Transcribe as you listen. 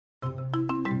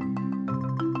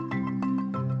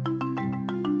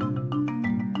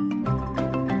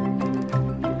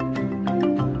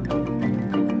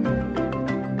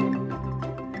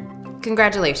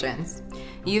Congratulations!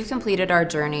 You've completed our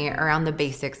journey around the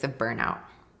basics of burnout.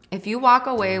 If you walk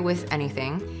away with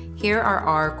anything, here are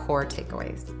our core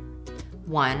takeaways.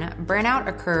 1. Burnout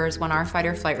occurs when our fight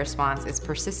or flight response is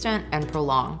persistent and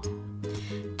prolonged.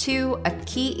 2. A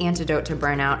key antidote to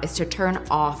burnout is to turn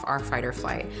off our fight or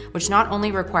flight, which not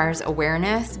only requires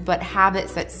awareness, but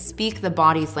habits that speak the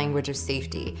body's language of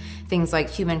safety. Things like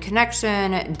human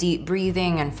connection, deep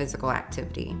breathing, and physical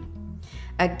activity.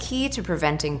 A key to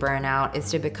preventing burnout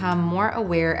is to become more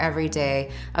aware every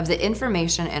day of the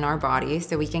information in our body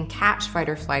so we can catch fight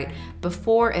or flight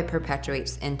before it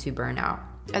perpetuates into burnout,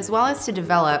 as well as to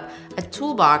develop a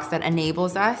toolbox that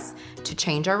enables us to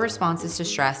change our responses to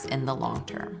stress in the long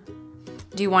term.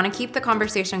 Do you want to keep the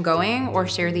conversation going or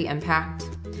share the impact?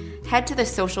 Head to the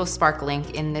Social Spark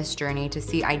link in this journey to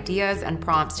see ideas and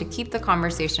prompts to keep the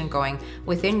conversation going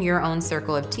within your own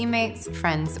circle of teammates,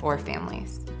 friends, or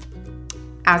families.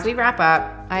 As we wrap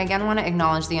up, I again want to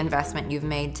acknowledge the investment you've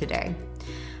made today.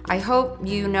 I hope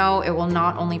you know it will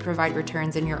not only provide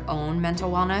returns in your own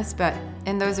mental wellness, but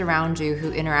in those around you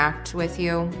who interact with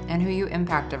you and who you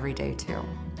impact every day too.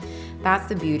 That's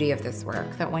the beauty of this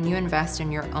work, that when you invest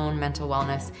in your own mental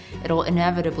wellness, it'll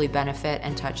inevitably benefit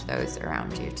and touch those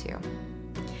around you too.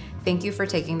 Thank you for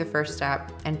taking the first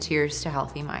step, and cheers to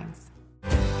healthy minds.